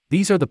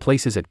These are the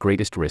places at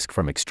greatest risk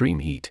from extreme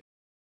heat.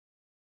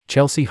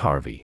 Chelsea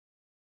Harvey.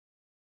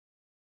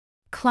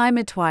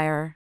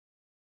 ClimateWire.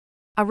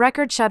 A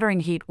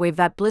record-shattering heat wave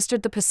that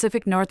blistered the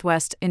Pacific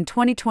Northwest in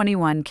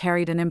 2021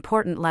 carried an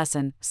important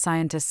lesson,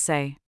 scientists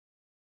say.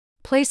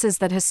 Places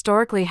that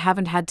historically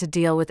haven't had to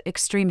deal with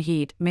extreme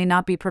heat may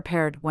not be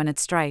prepared when it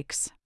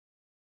strikes.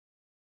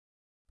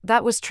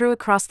 That was true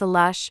across the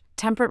lush,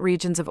 temperate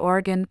regions of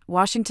Oregon,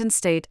 Washington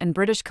State, and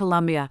British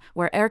Columbia,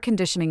 where air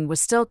conditioning was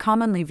still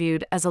commonly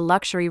viewed as a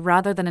luxury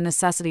rather than a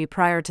necessity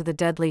prior to the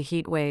deadly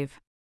heat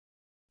wave.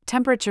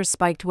 Temperatures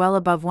spiked well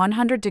above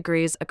 100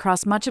 degrees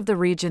across much of the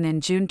region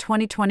in June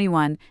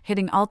 2021,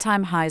 hitting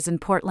all-time highs in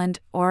Portland,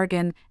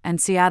 Oregon,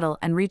 and Seattle,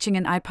 and reaching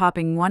an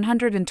eye-popping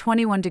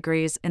 121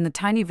 degrees in the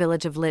tiny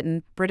village of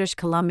Lytton, British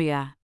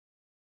Columbia.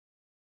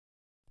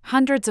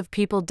 Hundreds of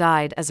people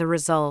died as a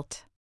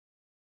result.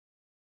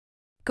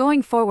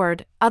 Going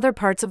forward, other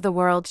parts of the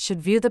world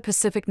should view the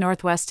Pacific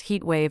Northwest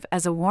heat wave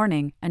as a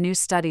warning, a new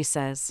study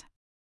says.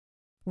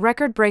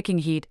 Record-breaking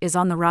heat is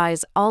on the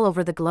rise all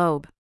over the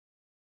globe.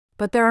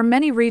 But there are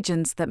many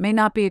regions that may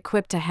not be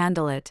equipped to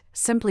handle it,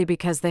 simply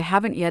because they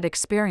haven't yet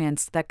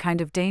experienced that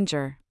kind of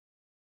danger.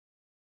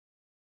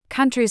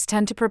 Countries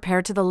tend to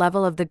prepare to the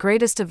level of the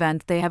greatest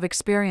event they have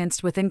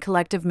experienced within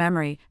collective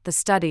memory, the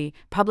study,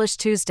 published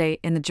Tuesday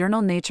in the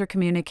journal Nature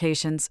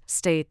Communications,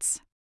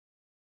 states.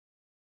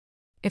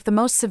 If the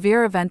most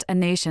severe event a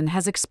nation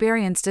has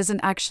experienced isn't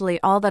actually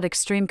all that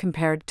extreme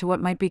compared to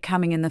what might be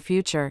coming in the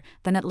future,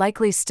 then it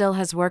likely still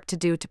has work to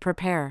do to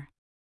prepare.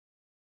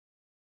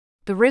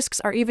 The risks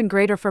are even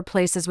greater for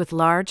places with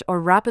large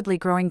or rapidly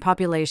growing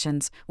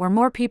populations, where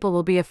more people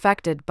will be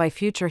affected by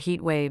future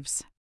heat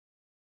waves.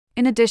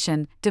 In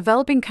addition,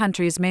 developing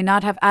countries may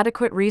not have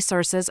adequate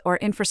resources or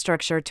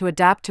infrastructure to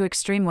adapt to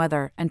extreme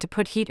weather and to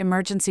put heat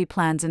emergency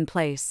plans in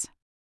place.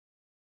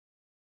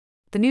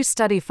 The new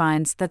study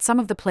finds that some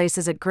of the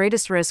places at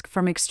greatest risk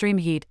from extreme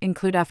heat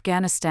include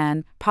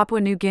Afghanistan, Papua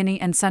New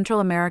Guinea, and Central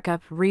America,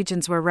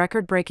 regions where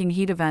record-breaking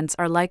heat events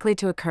are likely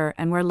to occur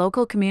and where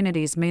local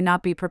communities may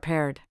not be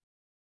prepared.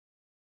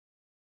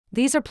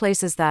 These are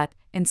places that,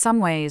 in some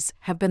ways,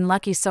 have been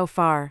lucky so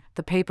far,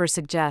 the paper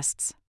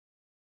suggests.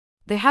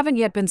 They haven't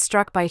yet been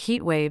struck by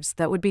heat waves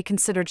that would be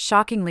considered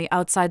shockingly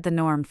outside the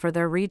norm for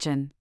their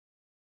region.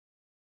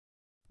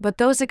 But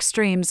those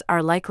extremes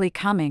are likely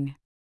coming.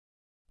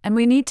 And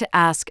we need to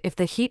ask if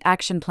the heat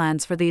action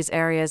plans for these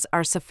areas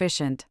are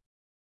sufficient,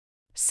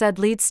 said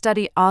lead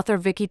study author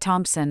Vicky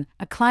Thompson,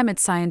 a climate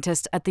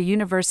scientist at the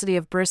University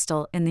of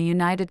Bristol in the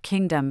United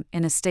Kingdom,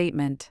 in a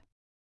statement.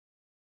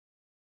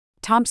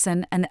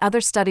 Thompson and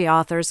other study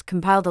authors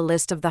compiled a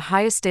list of the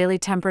highest daily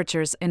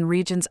temperatures in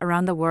regions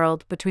around the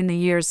world between the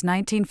years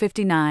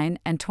 1959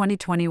 and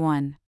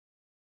 2021.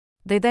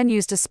 They then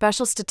used a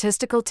special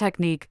statistical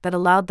technique that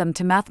allowed them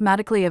to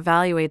mathematically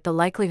evaluate the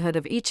likelihood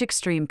of each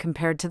extreme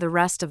compared to the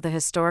rest of the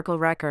historical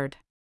record.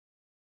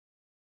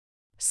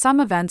 Some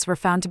events were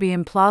found to be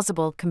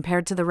implausible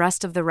compared to the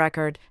rest of the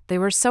record. They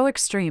were so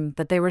extreme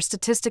that they were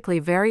statistically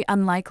very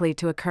unlikely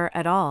to occur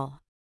at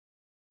all.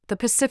 The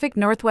Pacific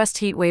Northwest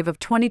heat wave of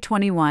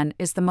 2021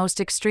 is the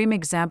most extreme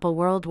example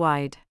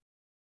worldwide.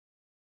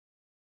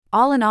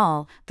 All in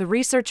all, the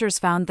researchers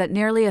found that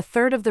nearly a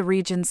third of the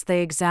regions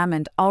they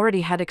examined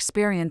already had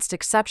experienced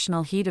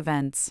exceptional heat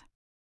events.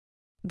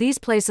 These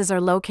places are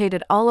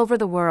located all over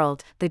the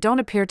world. They don't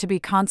appear to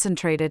be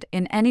concentrated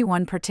in any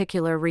one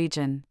particular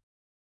region.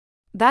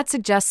 That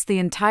suggests the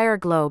entire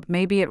globe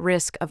may be at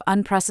risk of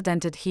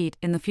unprecedented heat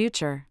in the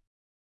future.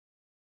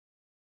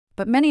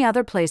 But many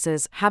other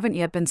places haven't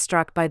yet been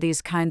struck by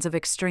these kinds of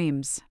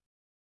extremes.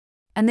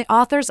 And the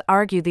authors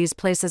argue these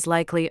places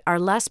likely are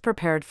less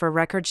prepared for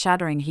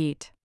record-shattering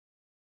heat.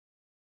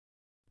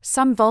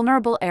 Some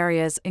vulnerable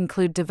areas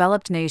include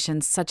developed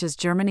nations such as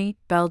Germany,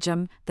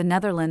 Belgium, the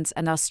Netherlands,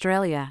 and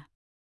Australia.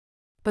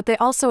 But they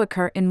also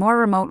occur in more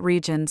remote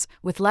regions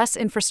with less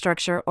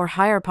infrastructure or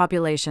higher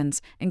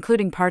populations,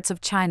 including parts of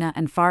China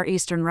and Far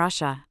Eastern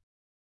Russia.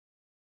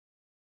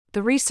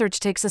 The research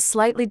takes a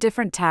slightly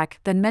different tack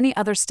than many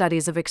other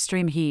studies of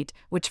extreme heat,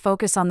 which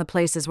focus on the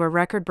places where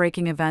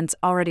record-breaking events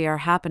already are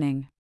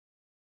happening.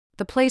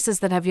 The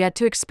places that have yet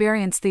to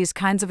experience these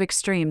kinds of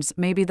extremes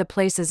may be the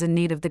places in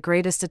need of the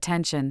greatest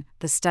attention,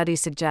 the study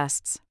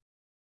suggests.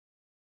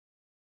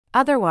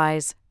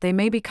 Otherwise, they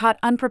may be caught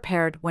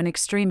unprepared when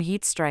extreme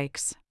heat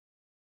strikes.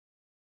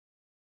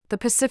 The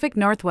Pacific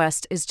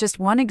Northwest is just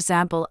one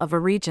example of a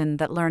region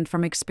that learned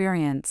from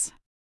experience.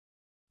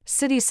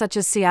 Cities such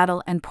as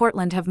Seattle and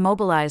Portland have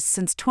mobilized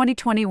since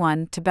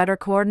 2021 to better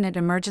coordinate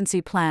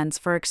emergency plans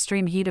for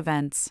extreme heat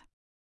events.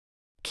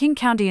 King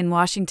County in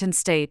Washington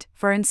State,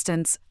 for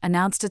instance,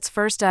 announced its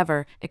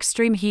first-ever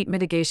extreme heat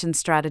mitigation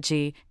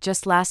strategy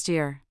just last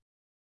year.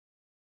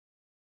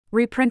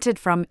 Reprinted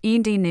from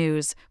E&D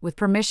News, with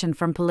permission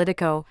from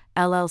Politico,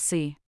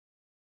 LLC.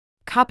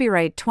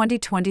 Copyright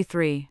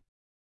 2023.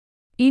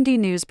 E&D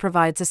News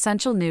provides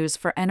essential news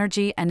for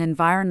energy and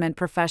environment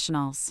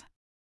professionals.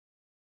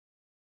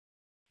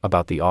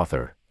 About the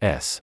author,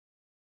 S.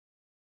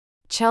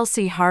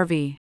 Chelsea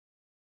Harvey.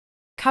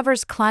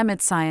 covers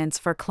climate science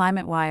for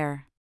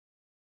ClimateWire.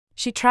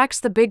 She tracks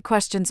the big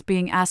questions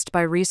being asked by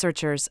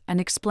researchers and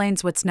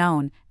explains what's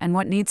known and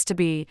what needs to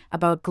be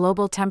about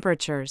global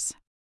temperatures.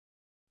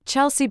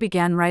 Chelsea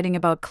began writing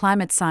about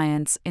climate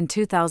science in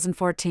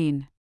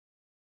 2014.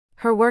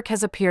 Her work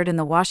has appeared in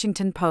The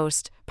Washington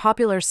Post,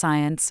 Popular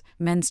Science,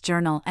 Men's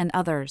Journal, and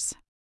others.